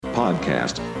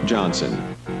Podcast, Johnson.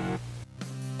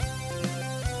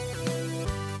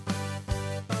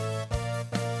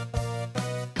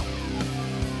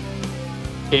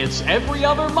 It's every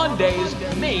other Monday's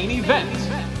main event.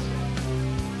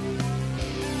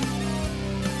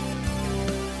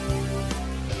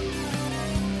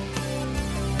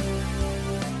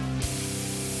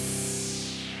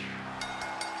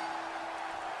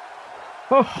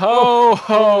 Ho, Ho,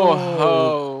 ho,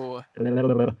 ho.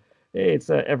 Hey, it's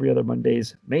every other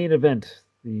Monday's main event.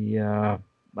 The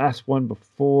last one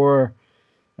before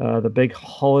the big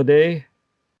holiday.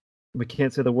 We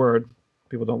can't say the word.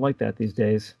 People don't like that these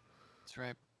days. That's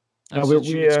right. It's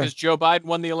because Joe Biden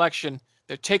won the election.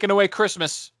 They're taking away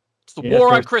Christmas. It's the Yeah, war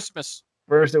on first- Christmas.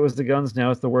 First it was the guns,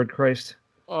 now it's the word Christ.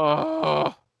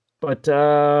 Oh. But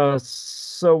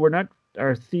so we're not.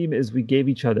 Our theme is we gave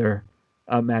each other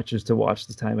matches to watch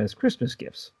this time as Christmas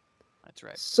gifts. That's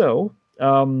right. So,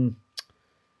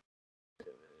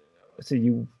 let's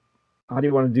see. How do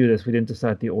you want to do this? We didn't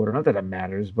decide the order. Not that it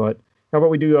matters, but how about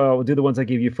we do? We'll do the ones I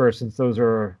gave you first, since those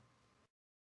are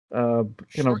Short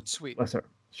and sweet. lesser.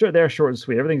 Sure, they're short and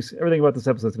sweet. Everything about this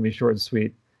episode is gonna be short and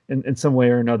sweet in some way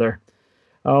or another.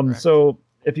 Correct. So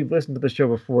if you've listened to the show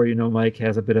before, you know Mike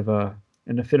has a bit of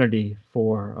an affinity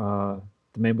for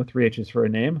the man with three H's for a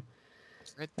name.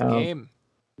 That's right. The game.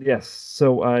 Yes.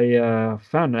 So I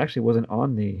found it actually wasn't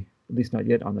on at least not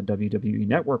yet on the WWE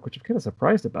Network, which I'm kind of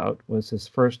surprised about. Was his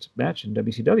first match in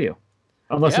WCW,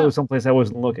 unless it was someplace I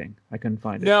wasn't looking. I couldn't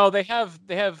find it. No, they have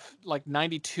like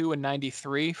 92 and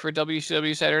 93 for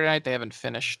WCW Saturday Night. They haven't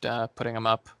finished putting them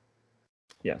up.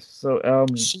 Yes. So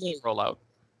Slow rollout.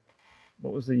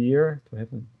 what was the year? Do I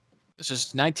have them? This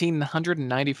is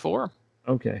 1994.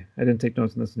 Okay, I didn't take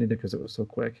notes on this one either because it was so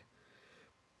quick.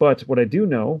 But what I do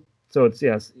know, so it's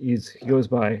he goes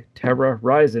by Terra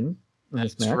Ryzing in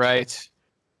this That's match. right.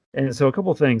 And so a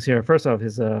couple things here. First off,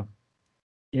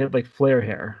 he had like flare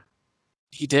hair.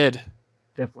 He did.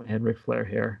 Definitely had Ric Flair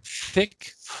hair.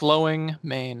 Thick, flowing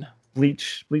mane.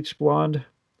 Bleach blonde,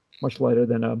 much lighter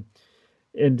than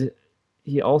and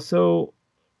he also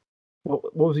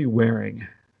what was he wearing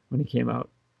when he came out?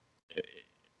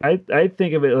 I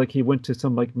think of it like he went to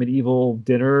some like medieval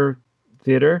dinner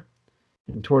theater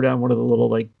and tore down one of the little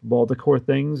like wall decor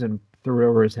things and threw it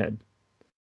over his head.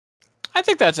 I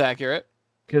think that's accurate.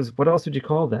 Because what else would you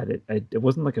call that? It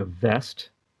wasn't like a vest.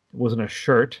 It wasn't a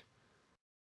shirt.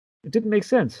 It didn't make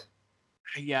sense.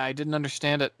 Yeah, I didn't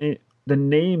understand it. The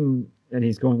name, and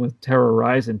he's going with Terra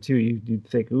Ryzing too. You'd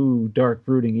think, ooh, dark,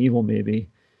 brooding, evil maybe.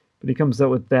 But he comes out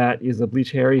with that. He has the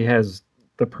bleach hair. He has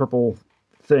the purple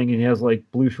thing, and he has like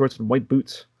blue shorts and white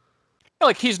boots.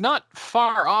 Like, he's not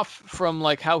far off from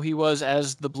like how he was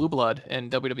as the Blue Blood in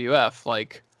WWF.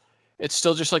 Like, it's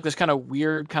still just like this kind of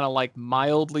weird, kind of like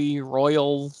mildly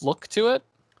royal look to it.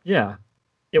 Yeah,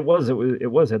 it was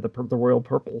had the royal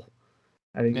purple.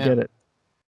 I didn't get it.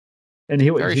 And he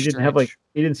didn't have like,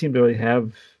 he didn't seem to really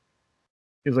have.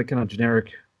 He was like kind of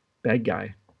generic bad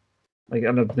guy. Like, I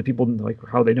don't know, the people like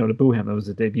how they know to boo him. It was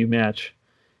a debut match.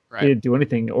 Right. He didn't do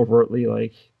anything overtly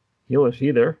like heelish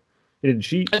either. He didn't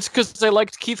cheat. It's because they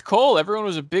liked Keith Cole. Everyone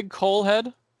was a big Cole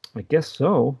head. I guess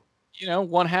so. You know,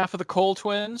 one half of the Cole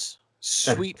twins.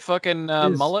 Sweet fucking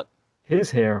mullet. His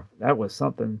hair, that was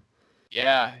something.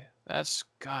 Yeah, that's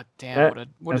goddamn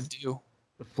what a do.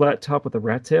 The flat top with the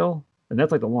rat tail, and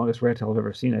that's like the longest rat tail I've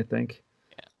ever seen, I think.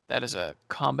 Yeah, that is a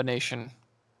combination.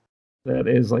 That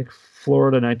is like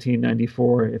Florida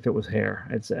 1994 if it was hair,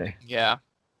 I'd say. Yeah.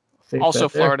 Safe Also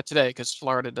bet there. Florida today, because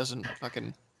Florida doesn't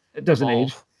fucking It doesn't evolve.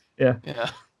 age. Yeah. Yeah.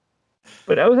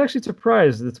 But I was actually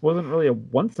surprised. This wasn't really a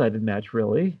one-sided match,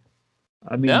 really.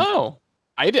 I mean, No.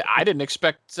 I didn't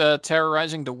expect Terra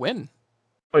Ryzing to win.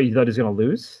 Oh, you thought he was gonna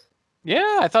lose?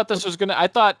 Yeah, I thought I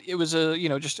thought it was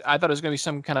I thought it was gonna be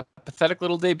some kind of pathetic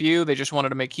little debut. They just wanted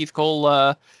to make Keith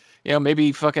Cole,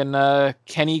 maybe fucking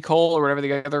Kenny Cole or whatever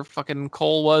the other fucking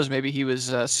Cole was. Maybe he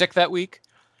was sick that week.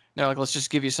 They're like, let's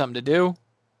just give you something to do.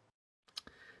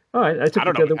 Oh, I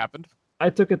don't know what happened.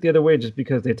 I took it the other way just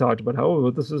because they talked about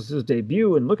how this is his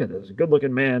debut and look at this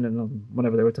good-looking man and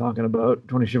whenever they were talking about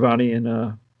Tony Schiavone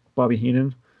and Bobby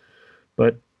Heenan,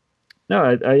 but no,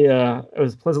 I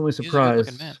was pleasantly surprised.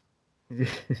 He's a good-looking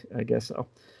man. I guess so.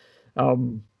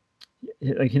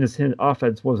 Like his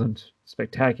offense wasn't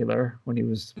spectacular when he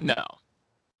was. No.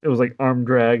 It was like arm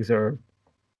drags or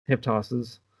hip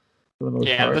tosses for the most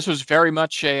part. This was very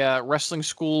much a wrestling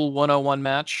school 101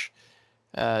 match.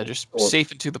 Just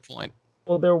safe and to the point.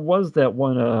 Well, there was that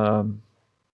one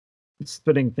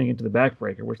spinning thing into the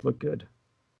backbreaker, which looked good.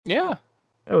 Yeah.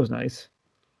 That was nice.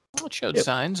 Well, it showed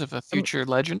signs of a future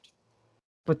legend.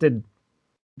 But did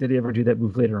he ever do that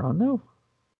move later on, though?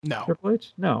 No. Triple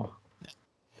H? No.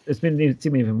 It's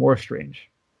seeming even more strange.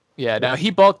 Yeah, no,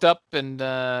 he bulked up and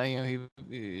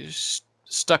he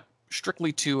stuck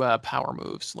strictly to power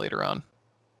moves later on.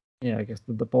 Yeah, I guess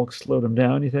the bulk slowed him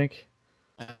down, you think?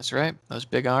 That's right. Those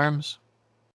big arms.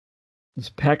 His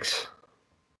pecs.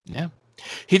 Yeah.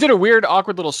 He did a weird,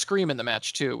 awkward little scream in the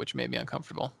match too, which made me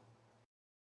uncomfortable.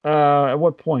 At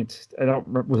what point? I don't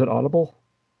remember. Was it audible?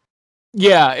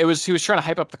 Yeah, it was. He was trying to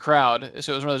hype up the crowd,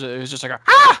 so it was one of those. It was just like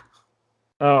ah.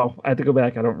 Oh, I have to go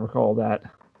back. I don't recall that.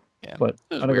 Yeah, but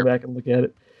it was I'm gonna weird. go back and look at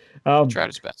it. Tried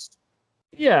his best.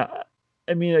 Yeah,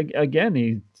 I mean, again,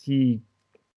 he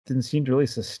didn't seem to really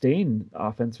sustain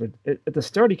offense. At the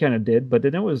start, he kind of did, but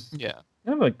then it was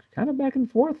kind of back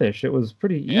and forth-ish. It was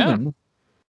pretty even.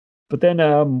 But then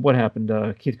what happened?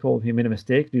 Keith Cole, he made a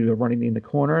mistake due to running in the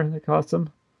corner that cost him.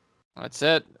 That's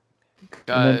it.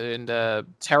 And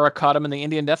Terra caught him in the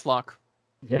Indian Deathlock.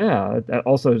 Yeah, that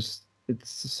also it's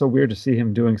so weird to see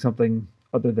him doing something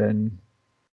other than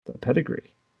the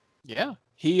pedigree. Yeah,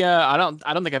 he. I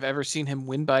don't think I've ever seen him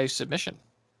win by submission.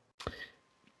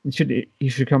 He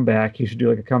should come back. He should do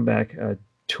like a comeback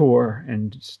tour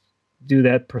and just do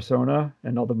that persona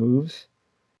and all the moves.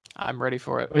 I'm ready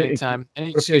for it anytime.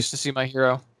 Any excuse to see my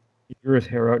hero. He grew his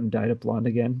hair out and dyed it blonde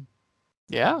again.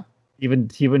 Yeah. He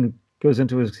even goes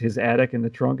into his attic in the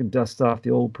trunk and dusts off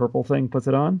the old purple thing, puts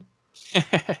it on.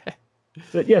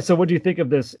 But yeah, so what do you think of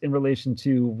this in relation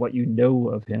to what you know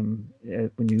of him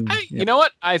when you? You know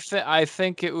what? I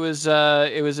think it was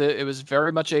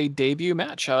very much a debut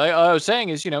match. All I was saying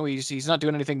is, he's not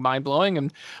doing anything mind blowing,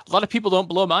 and a lot of people don't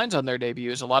blow minds on their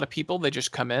debuts. A lot of people, they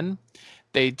just come in,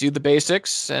 they do the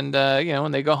basics, and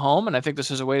and they go home. And I think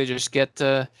this is a way to just get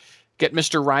Mr.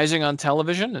 Ryzing on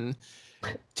television and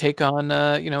take on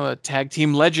a tag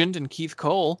team legend in Keith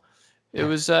Cole. It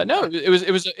was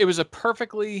it was a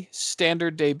perfectly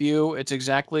standard debut. It's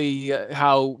exactly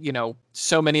how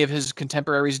so many of his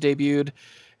contemporaries debuted,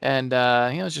 and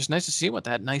it's just nice to see him with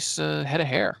that nice head of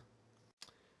hair.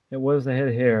 It was the head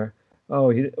of hair.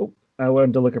 Oh, I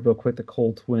wanted to look up real quick the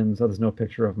Cole twins. Oh, there's no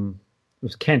picture of them. It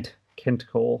was Kent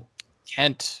Cole.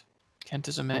 Kent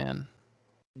is a man.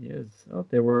 Yes. Oh,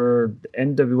 they were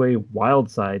NWA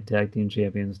Wildside Tag Team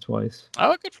Champions twice.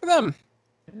 Oh, good for them.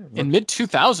 Yeah, in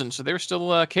mid-2000s, so they were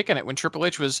still kicking it when Triple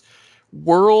H was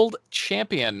world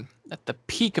champion at the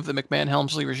peak of the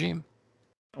McMahon-Helmsley regime.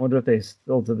 I wonder if they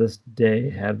still to this day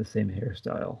have the same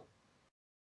hairstyle.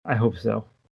 I hope so.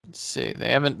 Let's see.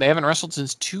 They haven't wrestled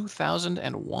since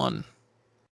 2001.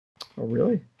 Oh,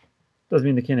 really? Doesn't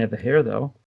mean they can't have the hair,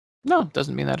 though. No,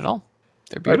 doesn't mean that at all.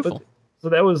 They're beautiful. Right, so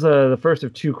that was the first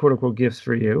of two quote-unquote gifts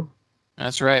for you.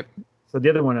 That's right. So the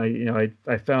other one,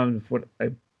 I found what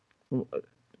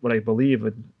I believe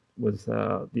was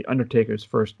the Undertaker's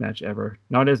first match ever.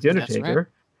 Not as the Undertaker.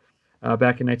 Right.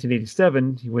 Back in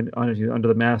 1987, he went under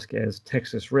the mask as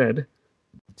Texas Red,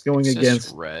 going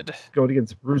against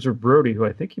Bruiser Brody, who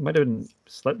I think he might have been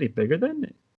slightly bigger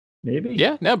than, maybe.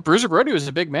 Yeah, no, Bruiser Brody was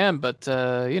a big man, but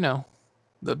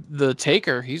the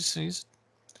Taker, he's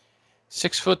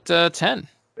 6'10".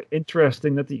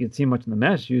 Interesting that you could see much in the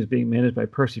match. He was being managed by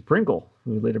Percy Pringle,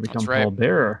 who would later become Paul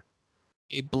Bearer.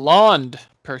 A blonde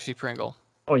Percy Pringle.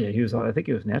 Oh yeah, I think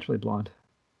he was naturally blonde.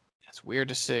 That's weird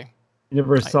to see. You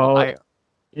never saw like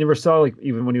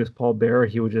even when he was Paul Bearer,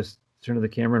 he would just turn to the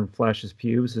camera and flash his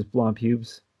blonde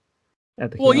pubes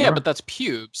at the camera. Well, yeah, but that's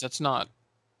pubes. That's not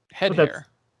head hair.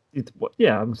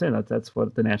 I'm saying that's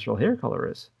what the natural hair color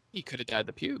is. He could have dyed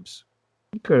the pubes.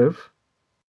 He could have.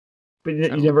 But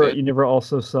you never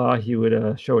also saw he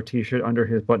would show a T-shirt under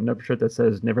his button-up shirt that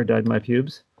says "Never dyed my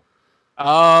pubes."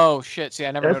 Oh shit! See,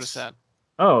 I never noticed that.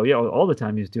 Oh yeah, all the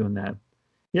time he was doing that.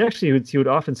 He would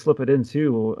often slip it in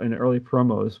too in early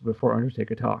promos before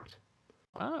Undertaker talked.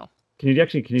 Wow. Can you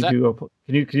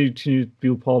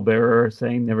do Paul Bearer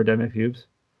saying "Never dyed my pubes"?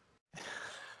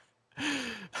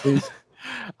 Please.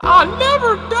 I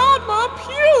never dyed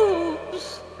my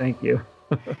pubes. Thank you.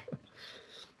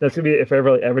 That's gonna be, if I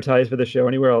ever advertise for the show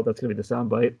anywhere else, that's gonna be the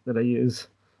soundbite that I use.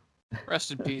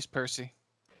 Rest in peace, Percy.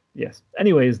 Yes.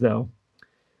 Anyways, though,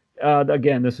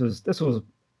 again, this was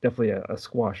definitely a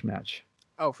squash match.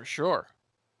 Oh, for sure.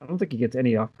 I don't think he gets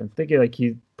any offense. I think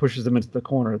he pushes him into the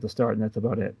corner at the start, and that's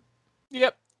about it.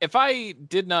 Yep. If I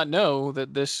did not know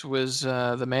that this was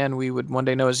the man we would one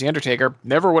day know as the Undertaker,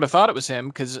 never would have thought it was him,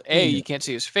 because you can't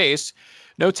see his face,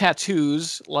 no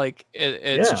tattoos, like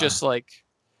it's just like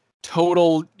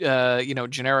total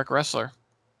generic wrestler.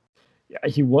 Yeah,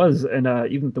 he was, and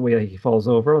even the way he falls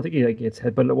over, I think he gets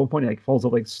headbutted at one point. He falls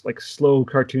over like slow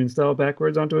cartoon style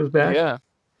backwards onto his back. Yeah.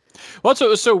 Well, so it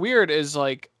was so weird is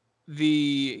like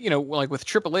like with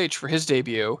Triple H for his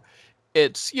debut,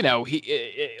 it's,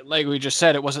 like we just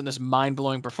said, it wasn't this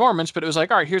mind-blowing performance, but it was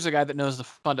like, all right, here's a guy that knows the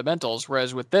fundamentals.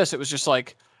 Whereas with this, it was just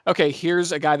like, okay,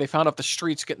 here's a guy they found off the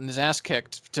streets getting his ass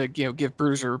kicked to, give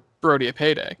Bruiser Brody a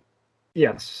payday.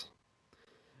 Yes.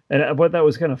 And what that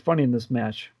was kind of funny in this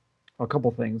match, a couple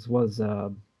things was,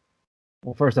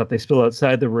 well, first off, they spill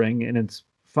outside the ring, and it's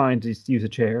fine to use a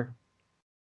chair.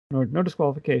 No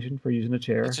disqualification for using a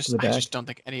chair to the back.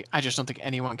 I just don't think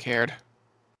anyone cared.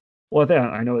 Well,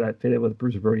 I know that fitted with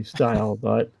Bruiser Brody's style,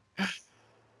 but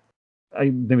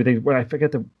I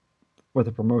forget what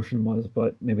the promotion was,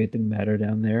 but maybe it didn't matter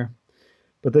down there.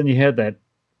 But then you had that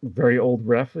very old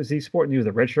ref. Is he sporting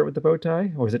the red shirt with the bow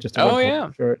tie, or is it just a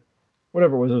red shirt?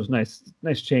 Whatever it was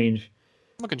nice change.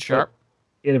 Looking sharp.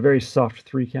 He had a very soft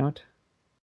 3 count.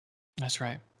 That's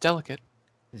right. Delicate.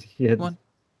 He had 1,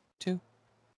 2,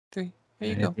 3. There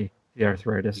you go. The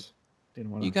arthritis.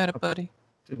 You got it, buddy.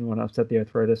 Didn't want to upset the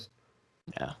arthritis.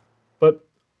 Yeah. But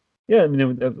yeah, I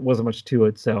mean, there wasn't much to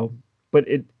it. So, but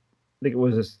I think it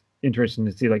was just interesting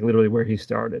to see, like, literally where he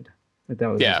started. That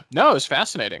was it was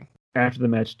fascinaning. After the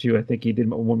match too, I think he did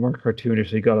one more cartoonish.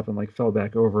 So he got up and like fell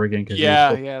back over again.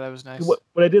 That was nice.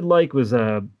 What I did like was,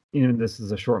 this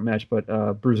is a short match, but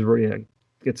Bruiser Brody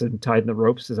gets him tied in the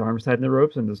ropes, his arms tied in the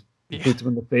ropes, and just boots him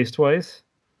in the face twice.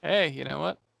 Hey, you know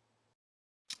what?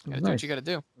 You gotta do what you gotta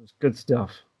do. It was good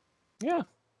stuff. Yeah.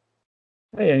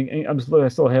 Hey, I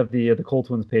still have the Cold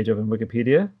Twins page up in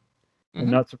Wikipedia, and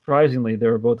not surprisingly, they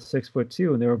were both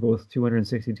 6'2", and they were both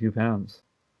 262 pounds.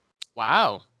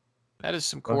 Wow, that is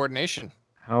some coordination.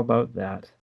 How about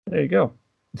that? There you go.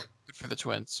 Good for the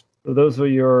twins. So those were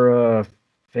your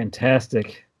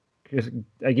fantastic.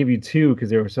 I give you 2 because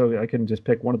they were I couldn't just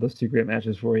pick one of those 2 great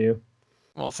matches for you.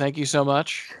 Well, thank you so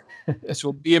much. This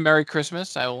will be a Merry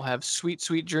Christmas. I will have sweet,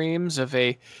 sweet dreams of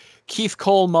a Keith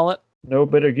Cole mullet. No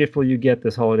better gift will you get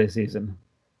this holiday season.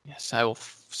 Yes, I will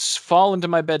fall into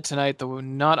my bed tonight, though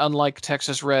not unlike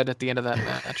Texas Red at the end of that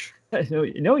match.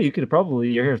 No, you could probably,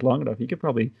 your hair's long enough, you could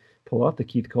probably pull off the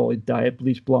Keith Cole dye it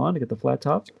bleach blonde to get the flat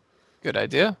top. Good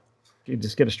idea. You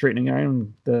just get a straightening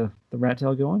iron and the rat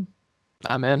tail going.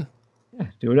 I'm in. Yeah,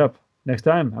 do it up. Next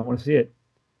time, I want to see it.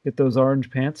 Get those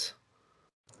orange pants.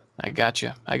 I got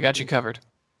you. I got you covered.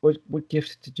 What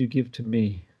gift did you give to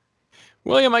me?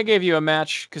 William, I gave you a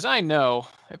match because I know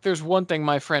if there's one thing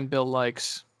my friend Bill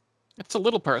likes, it's a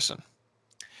little person.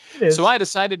 So I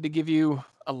decided to give you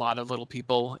a lot of little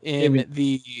people in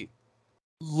the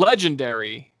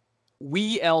legendary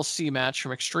WeeLC match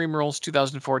from Extreme Rules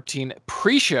 2014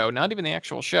 pre-show, not even the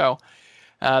actual show,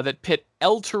 that pit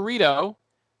El Torito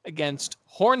against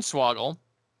Hornswoggle.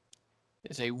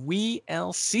 It's a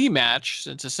WeeLC match.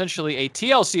 It's essentially a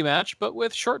TLC match, but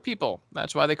with short people.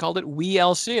 That's why they called it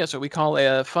WeeLC. That's what we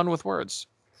call fun with words.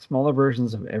 Smaller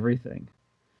versions of everything.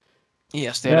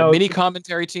 Yes, they had a mini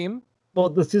commentary team. Well,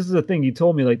 this is the thing. You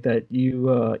told me like that.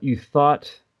 You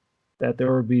thought that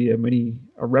there would be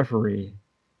a referee,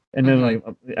 and then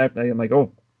I'm like,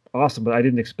 oh, awesome! But I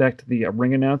didn't expect the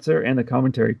ring announcer and the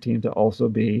commentary team to also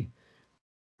be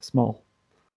small.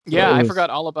 So I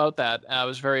forgot all about that. I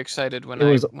was very excited when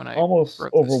I almost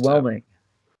overwhelming.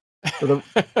 So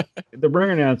the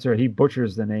ring announcer, he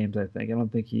butchers the names. I think. I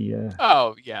don't think he.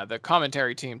 Oh yeah, the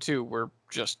commentary team too were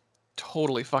just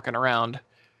totally fucking around,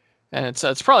 and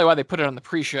it's probably why they put it on the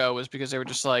pre-show, was because they were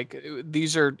just like,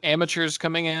 these are amateurs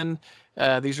coming in.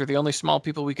 These are the only small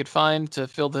people we could find to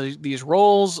fill these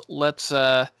roles. Let's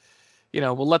we'll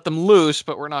let them loose,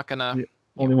 but we're not gonna. The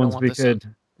only ones we could.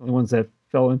 Only ones that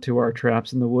fell into our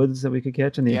traps in the woods that we could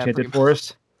catch in the enchanted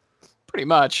forest. Pretty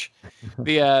much.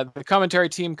 The commentary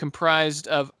team comprised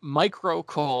of Micro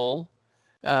Cole,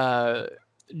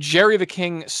 Jerry the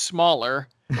King Smaller,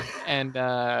 and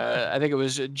I think it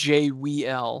was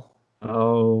JWeeL.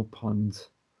 Oh, puns.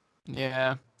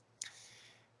 Yeah.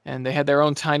 And they had their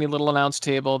own tiny little announce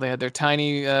table. They had their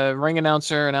tiny ring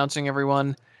announcer announcing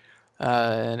everyone.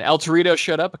 And El Torito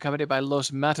showed up, accompanied by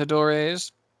Los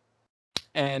Matadores.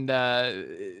 And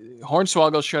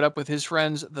Hornswoggle showed up with his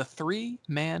friends, the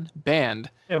 3-man band.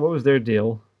 Yeah, what was their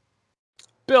deal?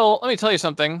 Bill, let me tell you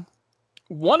something.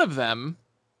 One of them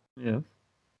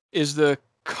is the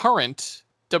current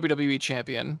WWE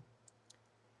champion.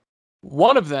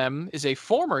 One of them is a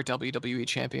former WWE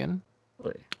champion.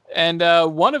 Really? And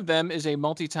one of them is a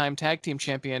multi-time tag team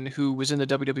champion who was in the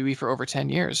WWE for over 10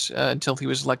 years until he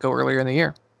was let go earlier in the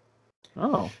year.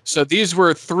 Oh. So these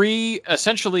were 3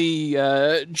 essentially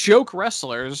joke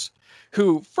wrestlers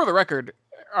who, for the record,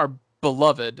 are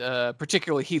beloved,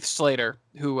 particularly Heath Slater,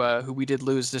 who we did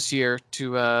lose this year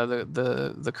to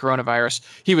the coronavirus.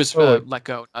 He was let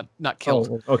go, not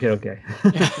killed. Oh, okay.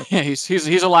 Yeah,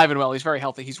 he's alive and well. He's very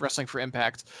healthy. He's wrestling for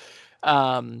Impact.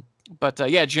 But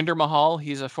Jinder Mahal,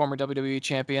 he's a former WWE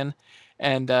champion,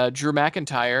 and Drew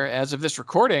McIntyre, as of this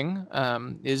recording,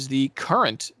 is the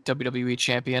current WWE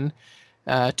champion,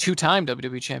 two-time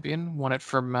WWE champion. Won it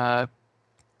from Brock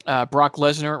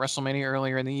Lesnar at WrestleMania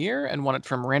earlier in the year, and won it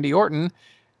from Randy Orton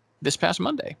this past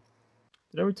Monday.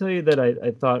 Did I ever tell you that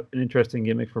I thought an interesting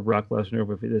gimmick for Brock Lesnar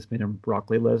would be this made him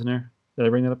Broccoli Lesnar? Did I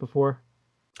bring that up before?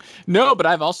 No, but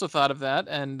I've also thought of that,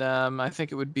 and I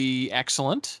think it would be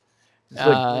excellent. Just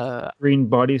like green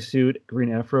bodysuit,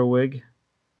 green afro wig.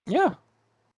 Yeah.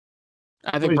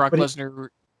 I think Brock Lesnar...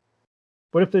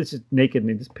 What if it's just naked and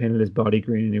he just painted his body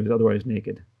green and he was otherwise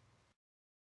naked?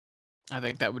 I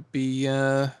think that would be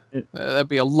that'd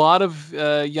be a lot of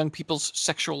young people's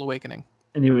sexual awakening.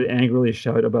 And he would angrily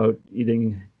shout about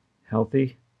eating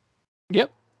healthy.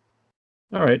 Yep.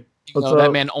 All right.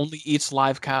 That man only eats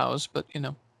live cows, but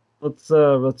Let's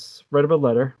write him a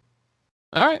letter.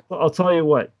 All right. I'll tell you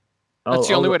what. That's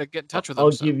the only way to get in touch with them.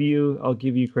 I'll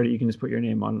give you credit. You can just put your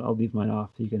name on. I'll leave mine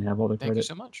off. You can have all the credit. Thank you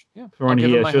so much. Yeah. For when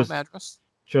he my home address.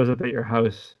 Shows up at your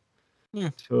house. Yeah.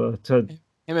 To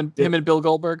him and Bill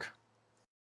Goldberg.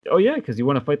 Oh yeah, because you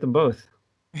want to fight them both.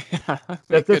 Yeah,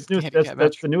 that's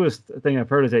the newest thing I've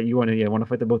heard is that you want to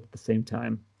fight them both at the same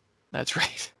time. That's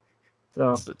right.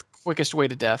 So it's the quickest way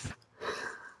to death.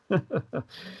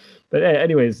 But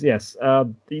anyways, yes.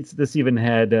 This even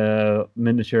had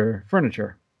miniature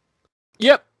furniture.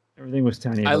 Yep. Everything was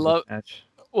tiny. I loved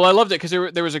it because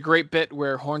there was a great bit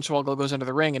where Hornswoggle goes into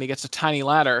the ring and he gets a tiny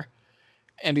ladder.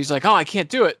 And he's like, oh, I can't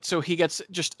do it. So he gets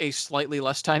just a slightly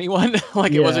less tiny one.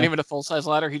 It wasn't even a full-size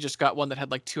ladder. He just got one that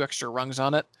had like 2 extra rungs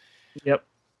on it. Yep.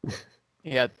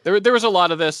 Yeah, there was a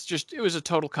lot of this. Just it was a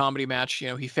total comedy match.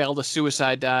 He failed a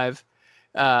suicide dive.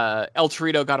 El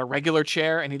Torito got a regular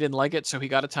chair and he didn't like it, so he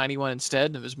got a tiny one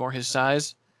instead. It was more his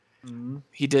size. Mm-hmm.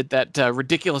 He did that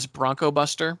ridiculous Bronco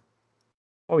Buster.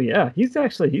 Oh yeah, he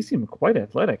seemed quite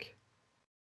athletic.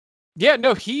 Yeah,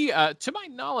 no, he, to my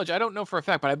knowledge, I don't know for a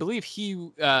fact, but I believe he,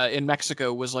 in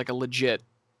Mexico was like a legit,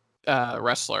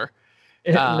 wrestler.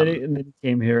 And then he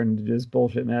came here and did his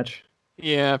bullshit match.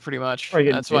 Yeah, pretty much.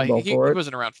 That's why he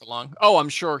wasn't around for long. Oh, I'm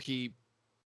sure he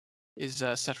is,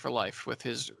 set for life with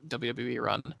his WWE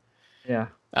run. Yeah.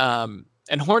 And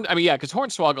because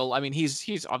Hornswoggle,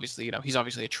 he's obviously, he's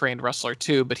obviously a trained wrestler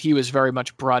too, but he was very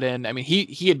much brought in.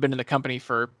 He had been in the company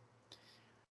for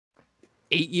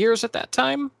 8 years at that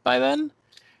time by then.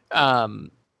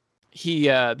 He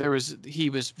was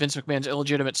Vince McMahon's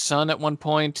illegitimate son at one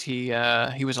point. He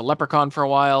was a leprechaun for a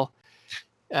while.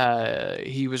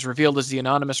 He was revealed as the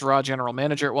anonymous Raw general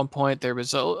manager at one point. There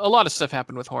was a lot of stuff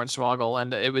happened with Hornswoggle,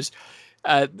 and it was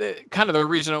kind of the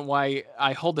reason why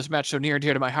I hold this match so near and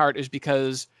dear to my heart is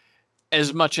because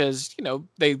as much as,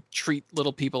 they treat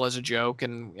little people as a joke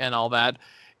and all that,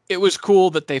 it was cool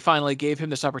that they finally gave him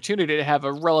this opportunity to have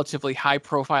a relatively high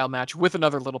profile match with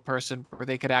another little person where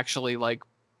they could actually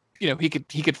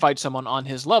he could fight someone on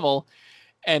his level.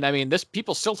 And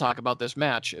people still talk about this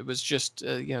match. It was just,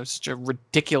 such a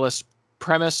ridiculous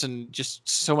premise and just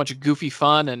so much goofy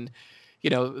fun. And,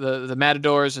 the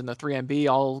Matadors and the 3MB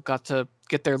all got to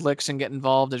get their licks and get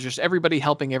involved. There's just everybody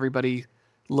helping everybody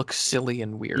look silly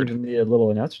and weird. Even the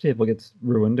little announcer table gets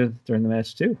ruined during the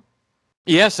match too.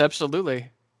 Yes, absolutely.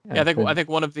 Yeah, I think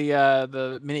one of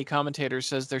the mini commentators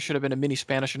says there should have been a mini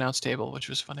Spanish announce table, which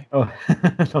was funny. Oh,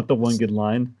 not the one good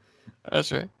line.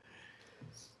 That's right.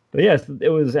 But yes, it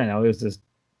was just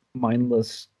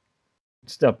mindless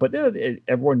stuff. But does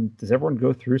everyone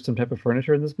go through some type of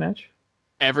furniture in this match?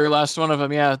 Every last one of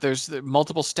them, yeah. There's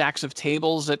multiple stacks of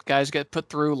tables that guys get put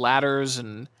through, ladders,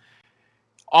 and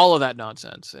all of that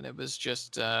nonsense. And it was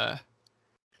just and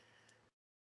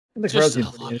the crowd seemed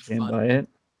pretty entertained by it.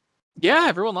 Yeah,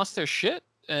 everyone lost their shit.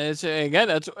 That's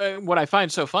what I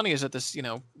find so funny is that this,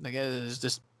 is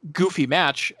this goofy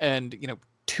match, and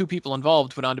 2 people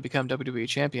involved went on to become WWE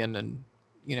champion, and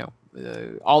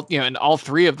all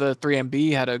 3 of the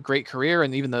 3MB had a great career,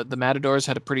 and even the Matadors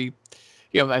had a pretty,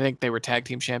 I think they were tag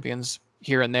team champions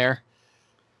here and there.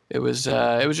 It was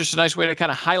just a nice way to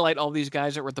kind of highlight all these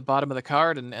guys that were at the bottom of the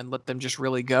card and let them just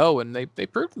really go, and they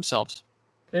proved themselves.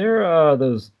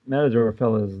 Those Matador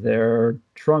fellas, their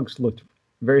trunks looked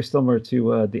very similar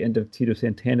to the end of Tito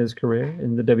Santana's career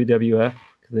in the WWF,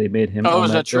 because they made him. Oh,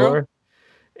 is that true?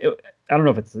 I don't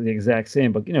know if it's the exact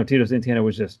same, but Tito Santana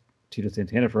was just Tito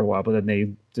Santana for a while, but then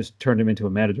they just turned him into a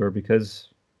Matador because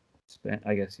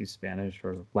I guess he's Spanish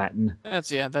or Latin.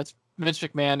 That's Vince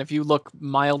McMahon. If you look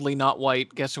mildly not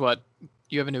white, guess what?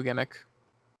 You have a new gimmick.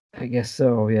 I guess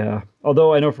so, yeah.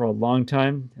 Although I know for a long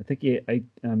time, I think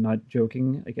I'm not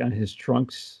joking, on his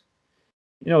trunks,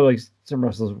 like some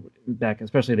wrestlers back,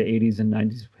 especially the 80s and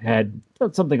 90s, had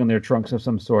something on their trunks of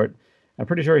some sort. I'm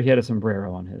pretty sure he had a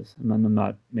sombrero on his, and I'm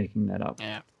not making that up.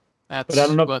 Yeah, But I don't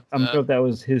that's know. what. I don't know if that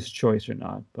was his choice or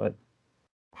not. But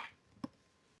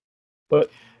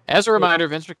As a reminder,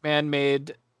 Vince McMahon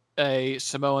made a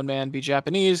Samoan man be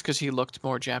Japanese because he looked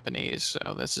more Japanese.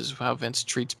 So this is how Vince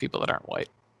treats people that aren't white.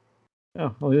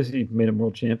 oh, well, I guess he made him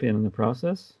world champion in the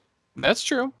process. That's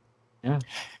true. Yeah.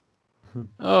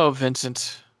 Oh,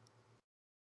 Vincent.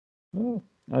 Well,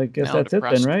 I guess Now that's it then,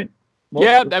 depressed. right? Well,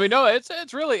 Yeah, I mean, no,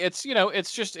 it's really,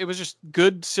 it was just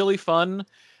good, silly fun,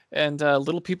 and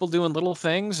little people doing little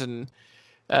things, and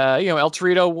El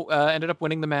Torito ended up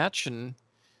winning the match, and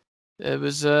it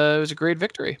was a great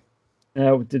victory.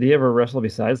 now, did he ever wrestle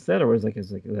besides that, or was that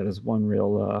his one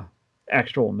real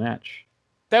actual match?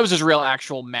 That was his real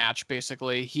actual match,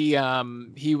 basically. He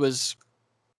was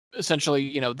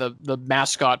essentially, the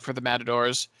mascot for the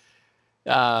Matadors.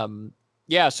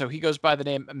 Yeah, so he goes by the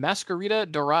name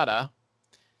Mascarita Dorada.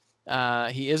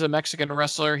 He is a Mexican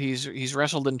wrestler. He's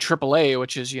wrestled in AAA,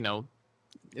 which is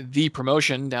the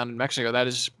promotion down in Mexico. That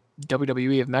is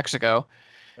WWE of Mexico.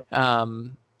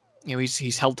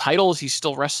 He's held titles. He's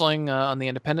still wrestling on the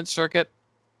independent circuit.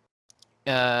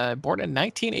 Born in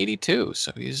 1982,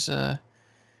 so he's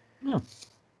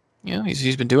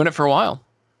he's been doing it for a while.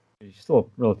 He's still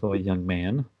a relatively young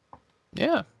man.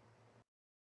 Yeah.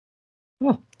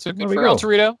 Well, So good for El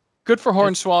Torito. Good for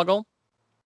Hornswoggle.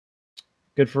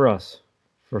 Good for us.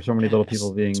 For so many little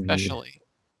people being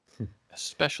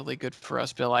especially good for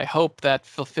us, Bill. I hope that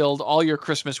fulfilled all your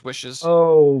Christmas wishes.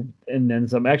 Oh, and then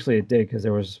some. Actually, it did, because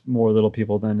there was more little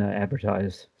people than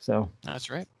advertised. So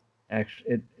that's right.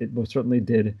 Actually, it most certainly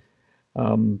did.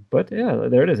 But yeah,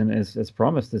 there it is, and as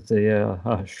promised, it's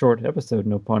a short episode,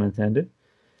 no pun intended.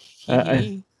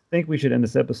 I think we should end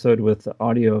this episode with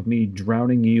audio of me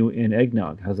drowning you in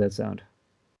eggnog. How's that sound?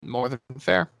 More than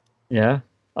fair. Yeah,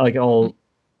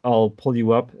 I'll pull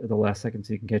you up at the last second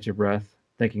so you can catch your breath,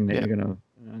 thinking that you're gonna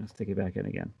stick it back in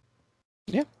again.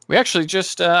 Yeah, we actually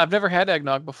just I've never had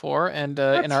eggnog before, and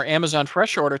in our Amazon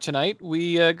Fresh order tonight,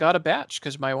 we got a batch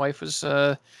because my wife was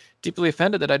deeply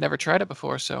offended that I'd never tried it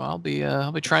before. So I'll be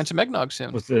trying some eggnog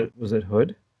soon. Was it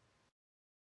Hood?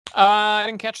 I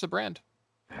didn't catch the brand.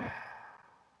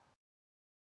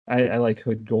 I like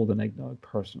Hood Golden Eggnog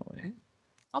personally.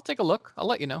 I'll take a look. I'll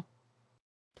let you know.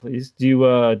 Please. Do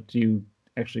you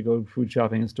actually go food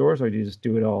shopping in stores, or do you just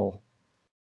do it all?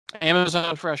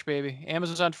 Amazon Fresh, baby.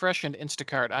 Amazon Fresh and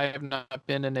Instacart. I have not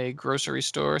been in a grocery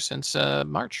store since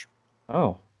March.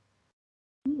 Oh.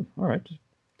 All right.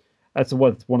 That's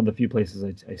one of the few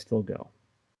places I still go.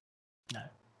 No.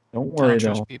 Don't worry,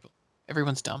 though. People.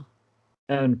 Everyone's dumb.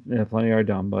 And plenty are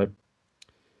dumb, but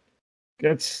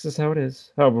that's just how it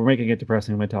is. Oh, we're making it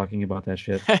depressing by talking about that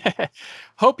shit.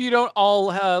 Hope you don't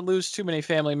all lose too many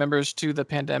family members to the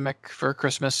pandemic for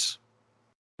Christmas.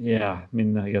 Yeah, I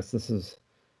mean, I guess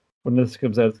when this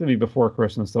comes out, it's gonna be before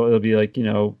Christmas, so it'll be like,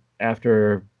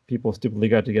 after people stupidly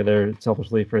got together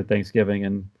selfishly for Thanksgiving,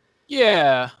 and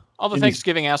all the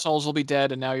Thanksgiving assholes will be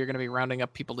dead, and now you're gonna be rounding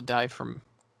up people to die from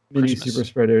mini Christmas. super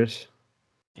spreaders.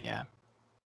 Yeah.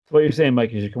 So what you're saying,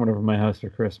 Mike, is you're coming over to my house for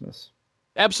Christmas.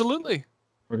 Absolutely.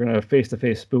 We're gonna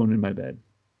face-to-face spoon in my bed.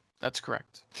 That's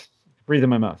correct. Breathe in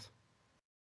my mouth.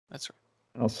 That's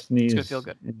right. I'll sneeze. It's gonna feel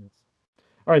good.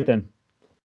 All right then.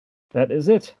 That is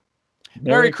it.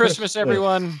 Merry Christmas,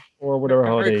 everyone. Or whatever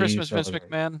holiday. Merry Christmas, Vince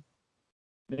McMahon.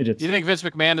 Midgets. Do you think Vince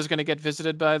McMahon is going to get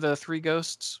visited by the three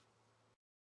ghosts?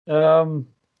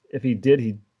 If he did,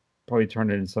 he'd probably turn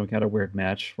it into some kind of weird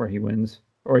match where he wins,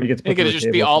 or he gets. I think it'd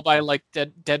just be all by like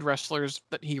dead wrestlers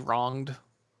that he wronged.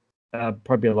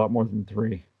 Probably a lot more than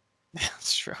 3.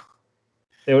 That's true.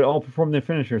 They would all perform their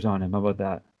finishers on him. How about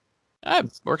that?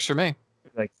 That works for me.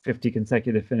 Like 50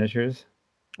 consecutive finishers.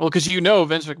 Well, because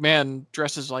Vince McMahon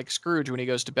dresses like Scrooge when he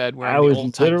goes to bed wearing the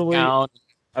old gown.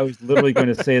 I was literally going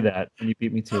to say that, and you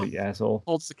beat me to it, you asshole.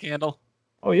 Holds the candle.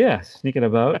 Oh yeah, sneaking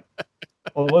about.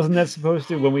 Well, wasn't that supposed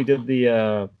to, when we did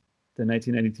the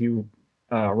 1992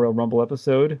 Royal Rumble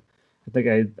episode? I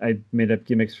think I made up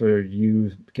gimmicks for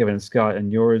you, Kevin and Scott,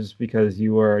 and yours because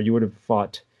you would have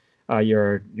fought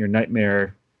your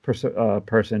nightmare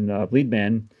person, Bleed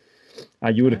Man.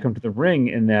 You would have come to the ring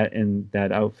in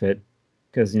that outfit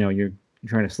because you're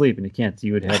trying to sleep and you can't. So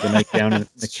you would have the nightgown and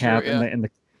the cap, true, and you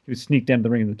would sneak down the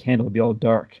ring and the candle would be all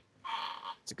dark.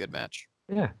 It's a good match.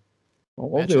 Yeah,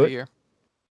 well, I'll do it.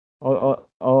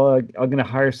 I'm gonna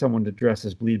hire someone to dress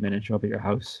as Bleed Man and show up at your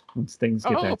house once things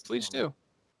get back. Oh, please do.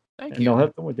 Thank you.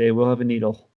 And they will have a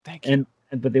needle. Thank you.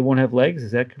 But they won't have legs.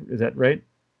 Is that right?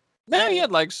 No, he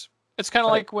had legs. It's kind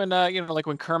of like when like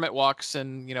when Kermit walks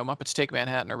in, Muppets Take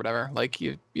Manhattan or whatever. Like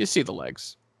you see the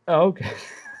legs. Oh, okay.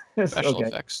 Special Okay.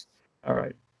 effects. All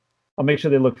right. I'll make sure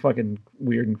they look fucking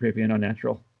weird and creepy and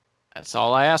unnatural. That's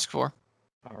all I ask for.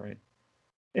 All right.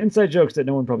 Inside jokes that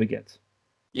no one probably gets.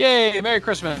 Yay! Merry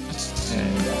Christmas.